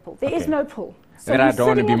into a cold pool. There is no pool. So then I don't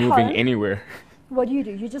want to be moving anywhere. What do?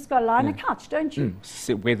 You just go lie on a couch, don't you?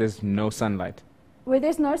 Sit where there's no sunlight. Where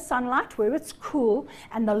there's no sunlight, where it's cool,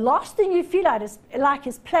 and the last thing you feel like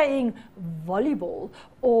is playing volleyball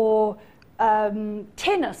or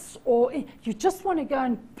tennis, or you just want to go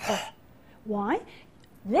and why?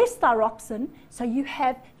 Less thyroxine, so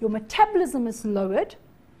your metabolism is lowered,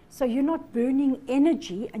 so you're not burning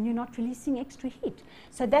energy and you're not releasing extra heat.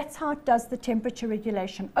 So that's how it does the temperature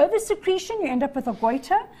regulation. Over secretion, you end up with a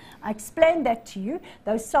goiter. I explained that to you.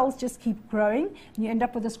 Those cells just keep growing, and you end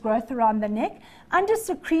up with this growth around the neck. Under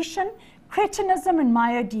secretion, cretinism and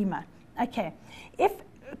myedema. Okay, if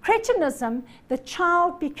cretinism, the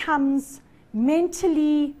child becomes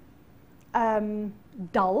mentally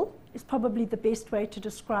dull, is probably the best way to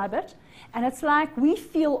describe it. And it's like we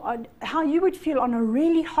feel how you would feel on a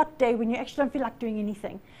really hot day when you actually don't feel like doing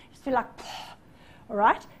anything. You just feel like, all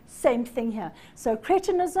right? Same thing here. So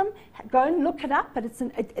cretinism, go and look it up, but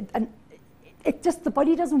it's the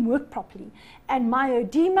body doesn't work properly. And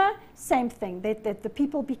myedema, same thing. That the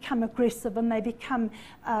people become aggressive and they become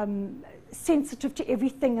sensitive to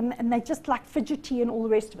everything, and they just like fidgety and all the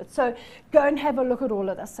rest of it. So go and have a look at all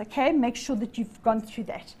of this, okay? Make sure that you've gone through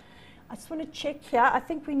that. I just want to check here. I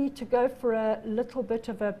think we need to go for a little bit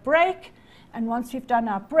of a break. And once we've done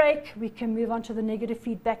our break, we can move on to the negative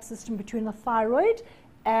feedback system between the thyroid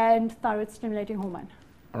and thyroid stimulating hormone.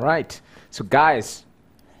 All right. So guys,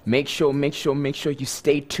 make sure you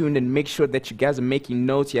stay tuned and make sure that you guys are making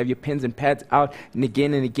notes. You have your pens and pads out, and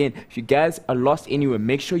again. If you guys are lost anywhere,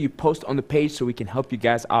 make sure you post on the page so we can help you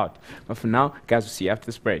guys out. But for now, guys, we'll see you after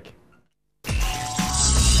this break.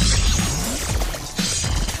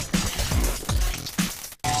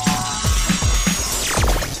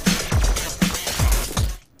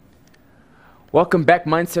 Welcome back,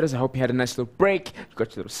 Mindsetters. I hope you had a nice little break. You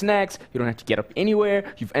got your little snacks. You don't have to get up anywhere.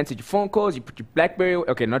 You've answered your phone calls. You put your BlackBerry.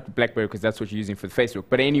 Okay, not the BlackBerry because that's what you're using for the Facebook.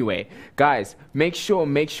 But anyway, guys, make sure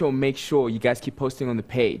you guys keep posting on the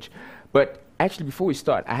page. But actually, before we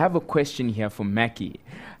start, I have a question here from Mackie.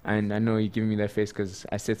 And I know you're giving me that face because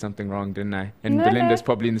I said something wrong, didn't I? And No, Belinda's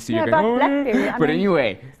probably in the studio about going, BlackBerry. But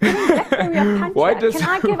anyway. BlackBerry a puncher. Why does- Can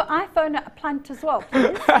I give iPhone a punt as well,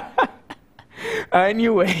 please?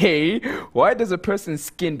 Anyway, why does a person's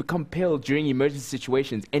skin become pale during emergency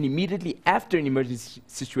situations and immediately after an emergency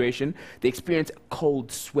situation they experience a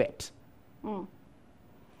cold sweat?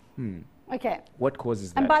 Okay. What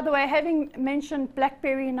causes that? And by the way, having mentioned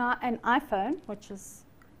BlackBerry and iPhone, which is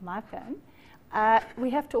my phone,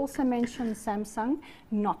 we have to also mention Samsung,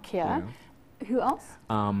 Nokia. Who else?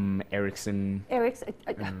 Ericsson.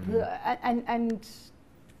 And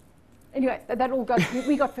anyway, that all goes.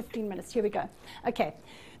 We got 15 minutes. Here we go. Okay.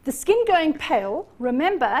 The skin going pale,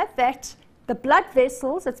 remember that the blood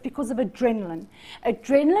vessels, it's because of adrenaline.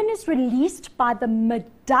 Adrenaline is released by the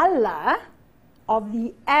medulla of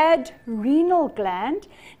the adrenal gland.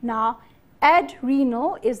 Now,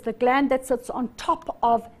 adrenal is the gland that sits on top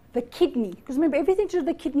of the kidney. Because remember, everything to do with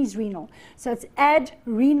the kidney is renal. So it's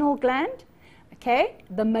adrenal gland. Okay.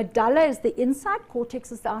 The medulla is the inside,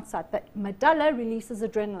 cortex is the outside. The medulla releases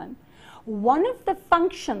adrenaline. One of the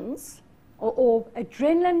functions, or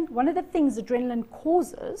adrenaline, one of the things adrenaline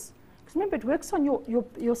causes, because remember it works on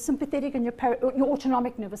your sympathetic and your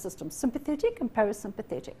autonomic nervous system, sympathetic and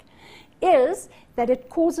parasympathetic, is that it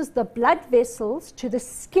causes the blood vessels to the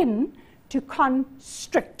skin to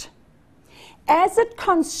constrict. As it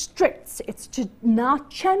constricts, it's to now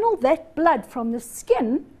channel that blood from the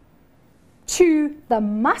skin to the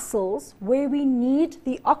muscles where we need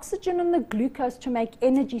the oxygen and the glucose to make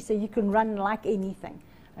energy so you can run like anything.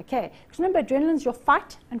 Okay, because remember adrenaline is your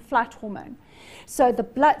fight and flight hormone. So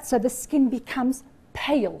the skin becomes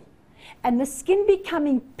pale. And the skin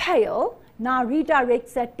becoming pale now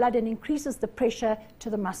redirects that blood and increases the pressure to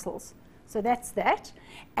the muscles. So that's that.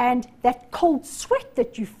 And that cold sweat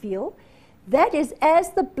that you feel, that is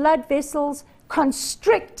as the blood vessels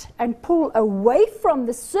constrict and pull away from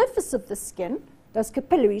the surface of the skin, those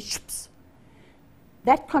capillaries,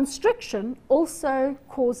 that constriction also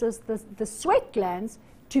causes the sweat glands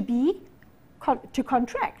to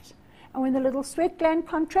contract. And when the little sweat gland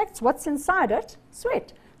contracts, what's inside it?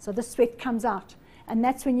 Sweat. So the sweat comes out. And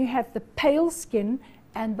that's when you have the pale skin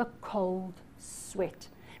and the cold sweat.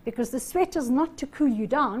 Because the sweat is not to cool you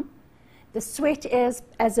down. The sweat is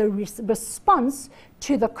as a response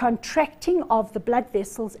to the contracting of the blood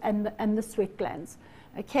vessels and the sweat glands.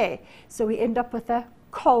 Okay, so we end up with a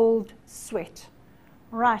cold sweat.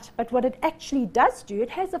 Right, but what it actually does do,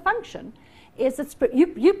 it has a function, is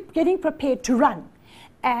you're getting prepared to run.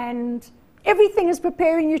 And everything is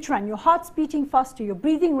preparing you to run. Your heart's beating faster, your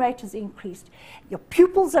breathing rate has increased, your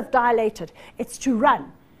pupils have dilated. It's to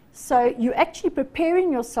run. So you're actually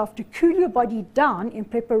preparing yourself to cool your body down in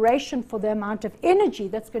preparation for the amount of energy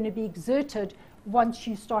that's going to be exerted once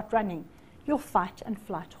you start running. Your fight and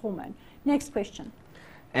flight hormone. Next question.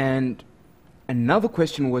 And another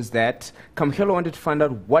question was that Kamhelo wanted to find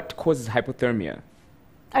out what causes hypothermia.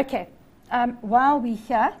 Okay. While we're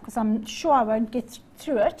here, because I'm sure I won't get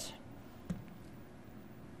through it.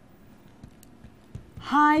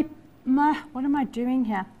 What am I doing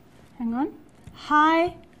here? Hang on.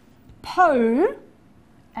 Hypo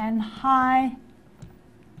and hyper.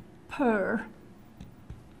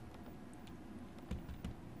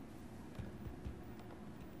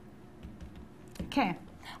 Okay.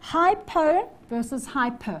 Hypo versus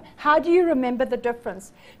hyper. How do you remember the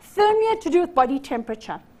difference? Thermia to do with body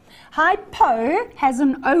temperature. Hypo has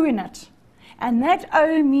an O in it. And that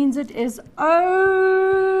O means it is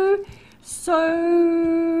oh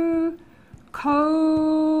so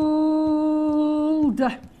cold.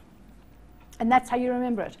 And that's how you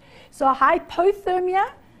remember it. So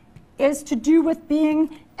hypothermia is to do with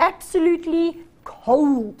being absolutely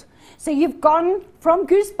cold. So you've gone from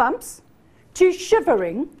goosebumps to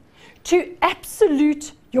shivering to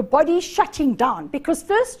absolute, your body shutting down. Because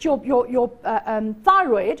first your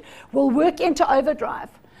thyroid will work into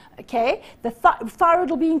overdrive. Okay, the thyroid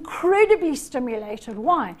will be incredibly stimulated.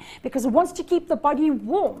 Why? Because it wants to keep the body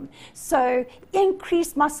warm. So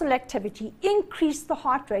increase muscle activity, increase the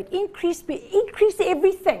heart rate, increase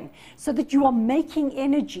everything so that you are making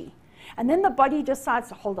energy. And then the body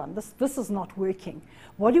decides, hold on, this is not working.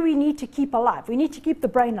 What do we need to keep alive? We need to keep the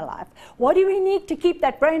brain alive. What do we need to keep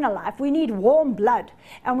that brain alive? We need warm blood,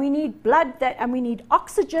 and we need and we need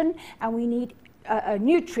oxygen, and we need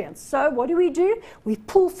nutrients. So what do? We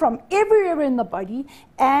pull from everywhere in the body,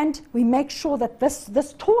 and we make sure that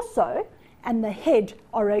this torso and the head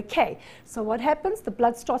are okay. So what happens? The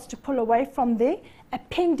blood starts to pull away from the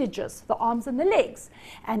appendages, the arms and the legs,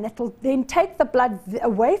 and it'll then take the blood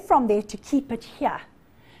away from there to keep it here.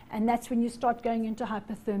 And that's when you start going into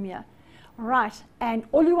hypothermia. All right, and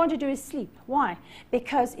all you want to do is sleep. Why?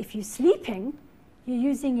 Because if you're sleeping, you're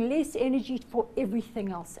using less energy for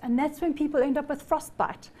everything else. And that's when people end up with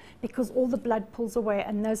frostbite, because all the blood pulls away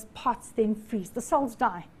and those parts then freeze. The cells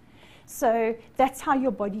die. So that's how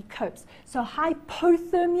your body copes. So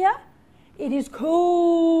hypothermia, it is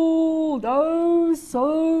cold, oh,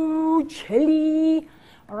 so chilly.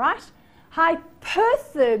 All right?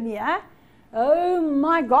 Hyperthermia, oh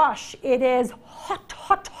my gosh, it is hot,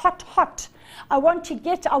 hot, hot, hot. I want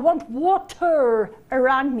water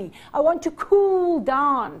around me. I want to cool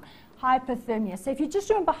down. Hypothermia. So if you just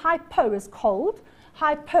remember, hypo is cold.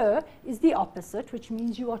 Hyper is the opposite, which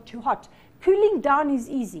means you are too hot. Cooling down is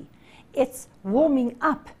easy. It's warming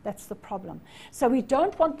up that's the problem. So we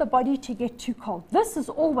don't want the body to get too cold. This is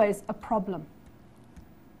always a problem.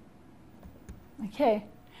 Okay.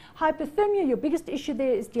 Hypothermia, your biggest issue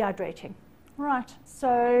there is dehydrating. Right.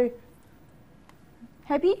 So,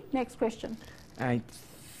 happy? Next question. I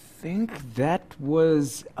think that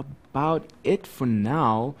was about it for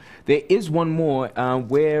now. There is one more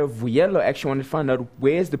where Vuyelo actually wanted to find out,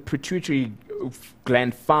 where's the pituitary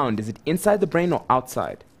gland found? Is it inside the brain or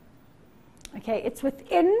outside? Okay, it's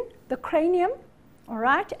within the cranium, all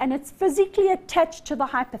right, and it's physically attached to the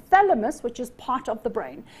hypothalamus, which is part of the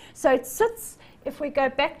brain. So it sits, if we go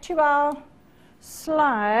back to our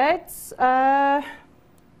slides, yeah,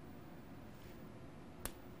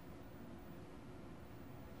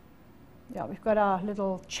 we've got our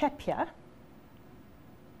little chap here.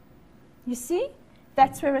 You see?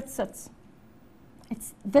 That's where it sits.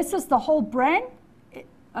 This is the whole brain.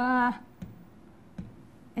 It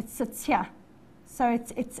sits here. So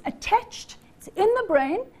it's attached. It's in the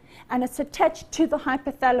brain, and it's attached to the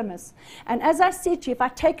hypothalamus. And as I said to you, if I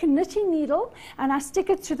take a knitting needle and I stick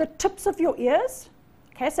it to the tips of your ears,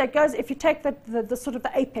 okay, so it goes, if you take the sort of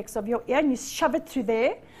the apex of your ear and you shove it through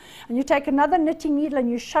there, and you take another knitting needle and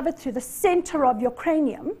you shove it through the center of your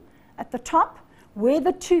cranium at the top, where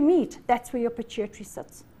the two meet, that's where your pituitary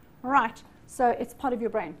sits. All right, so it's part of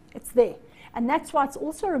your brain. It's there. And that's why it's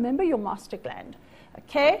also, remember, your master gland.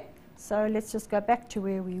 Okay, so let's just go back to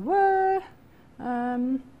where we were.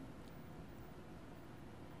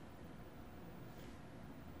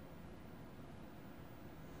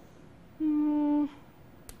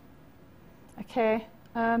 Okay,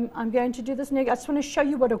 I'm going to do this next. I just want to show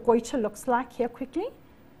you what a goiter looks like here quickly.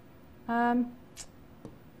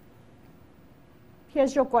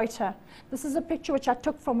 Here's your goiter. This is a picture which I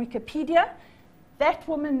took from Wikipedia. That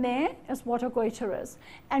woman there is what a goiter is.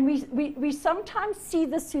 And we sometimes see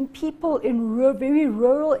this in people in very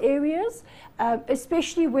rural areas,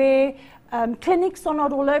 especially where clinics are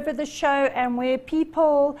not all over the show and where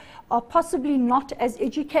people are possibly not as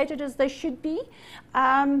educated as they should be.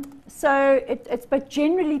 But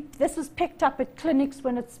generally this is picked up at clinics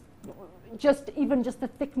when it's even just the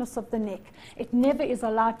thickness of the neck. It never is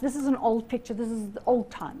allowed. This is an old picture. This is the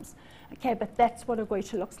old times. Okay, but that's what a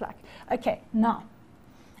goiter looks like. Okay, now,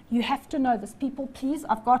 you have to know this. People, please,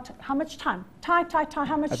 I've got, how much time? How much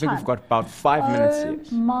time? I think we've got about 5 minutes here.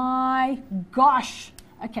 Oh my gosh.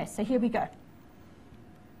 Okay, so here we go.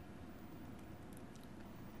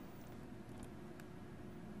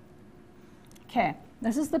 Okay,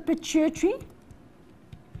 this is the pituitary.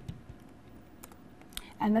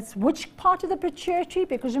 And that's which part of the pituitary?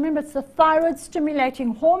 Because remember, it's the thyroid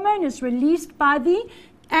stimulating hormone is released by the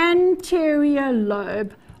anterior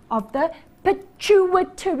lobe of the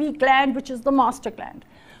pituitary gland, which is the master gland.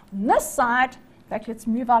 On this side, in fact, let's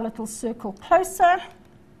move our little circle closer.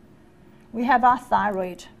 We have our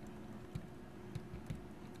thyroid.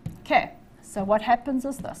 Okay, so what happens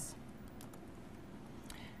is this.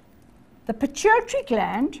 The pituitary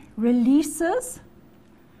gland releases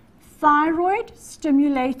thyroid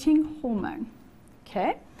stimulating hormone.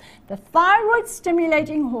 Okay, the thyroid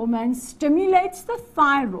stimulating hormone stimulates the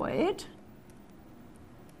thyroid.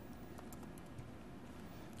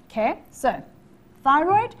 Okay, so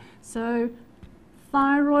thyroid. So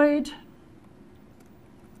thyroid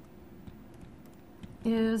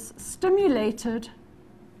is stimulated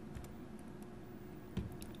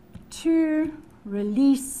to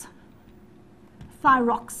release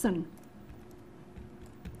thyroxine.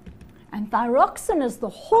 And thyroxine is the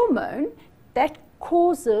hormone that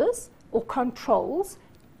causes or controls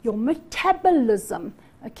your metabolism,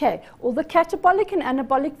 okay, all the catabolic and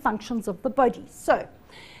anabolic functions of the body. So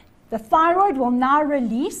the thyroid will now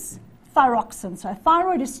release thyroxine. So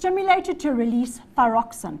thyroid is stimulated to release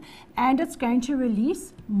thyroxine, and it's going to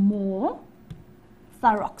release more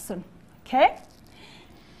thyroxine, okay?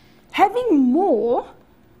 Having more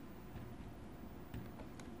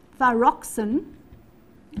thyroxine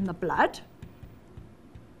in the blood,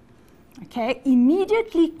 okay,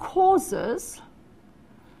 immediately causes,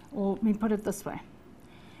 or let me put it this way,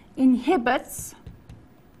 inhibits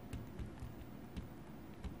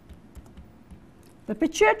the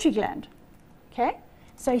pituitary gland, okay?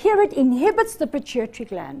 So here it inhibits the pituitary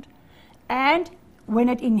gland, and when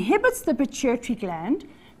it inhibits the pituitary gland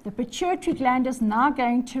is now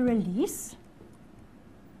going to release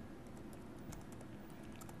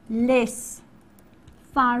less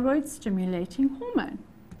thyroid stimulating hormone.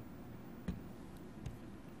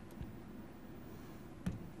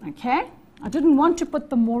 Okay, I didn't want to put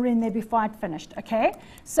the more in there before I'd finished. Okay,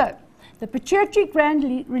 so the pituitary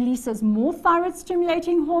gland releases more thyroid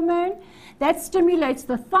stimulating hormone. That stimulates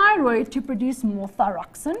the thyroid to produce more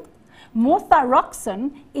thyroxine. More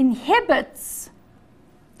thyroxine inhibits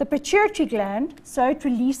the pituitary gland, so it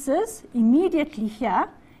releases immediately here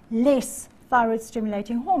less thyroid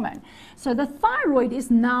stimulating hormone. So the thyroid is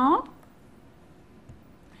now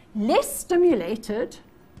less stimulated,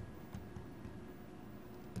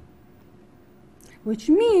 which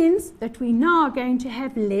means that we now are going to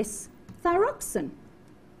have less thyroxine.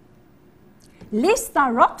 Less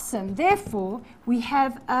thyroxine, therefore, we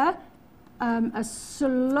have a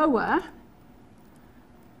slower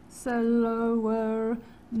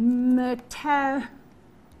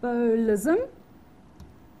metabolism.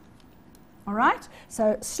 All right,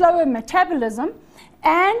 so slower metabolism,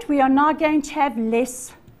 and we are now going to have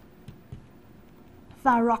less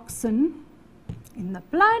thyroxine in the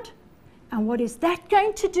blood. And what is that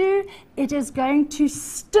going to do? It is going to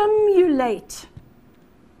stimulate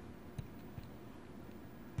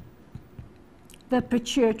the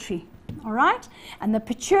pituitary, all right? And the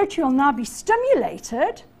pituitary will now be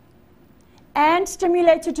stimulated, and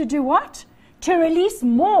stimulated to do what? To release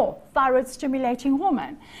more thyroid stimulating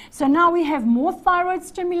hormone. So now we have more thyroid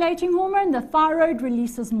stimulating hormone. The thyroid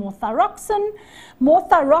releases more thyroxine. More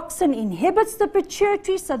thyroxine inhibits the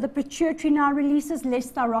pituitary, so the pituitary now releases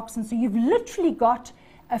less thyroxine. So you've literally got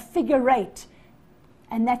a figure eight,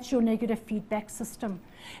 and that's your negative feedback system.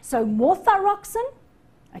 So more thyroxine,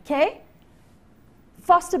 okay,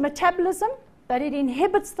 faster metabolism, but it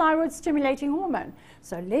inhibits thyroid stimulating hormone.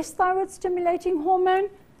 So less thyroid stimulating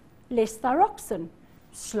hormone, less thyroxine,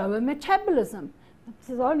 slower metabolism. It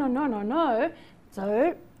says, oh, no.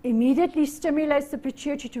 So immediately stimulates the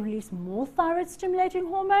pituitary to release more thyroid stimulating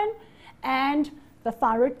hormone, and the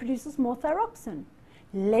thyroid produces more thyroxine.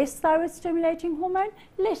 Less thyroid stimulating hormone,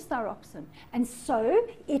 less thyroxine. And so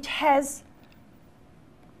it has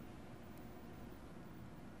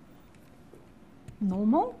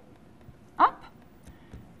normal, up,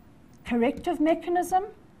 corrective mechanism,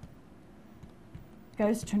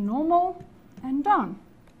 goes to normal and down.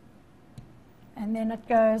 And then it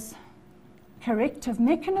goes corrective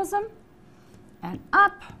mechanism and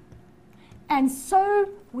up. And so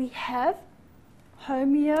we have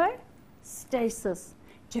homeostasis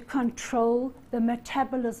to control the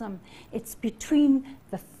metabolism. It's between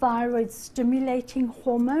the thyroid stimulating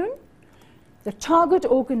hormone. The target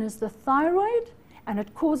organ is the thyroid, and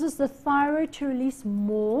it causes the thyroid to release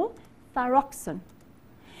more thyroxine.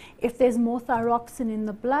 If there's more thyroxine in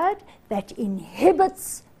the blood, that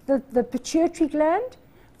inhibits the pituitary gland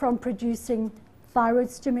from producing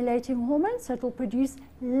thyroid stimulating hormone, so it will produce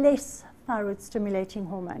less thyroid stimulating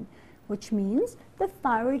hormone, which means the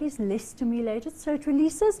thyroid is less stimulated, so it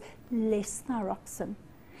releases less thyroxine.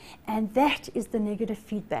 And that is the negative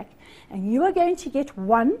feedback. And you are going to get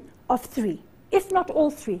one of three, if not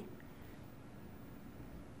all three.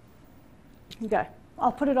 You go.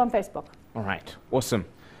 I'll put it on Facebook. All right, awesome.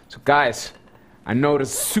 So guys, I know it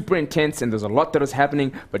is super intense and there's a lot that is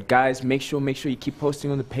happening, but guys, make sure you keep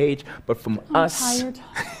posting on the page. But from us, tired.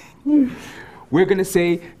 we're gonna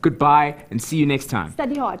say goodbye and see you next time.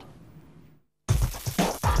 Study hard.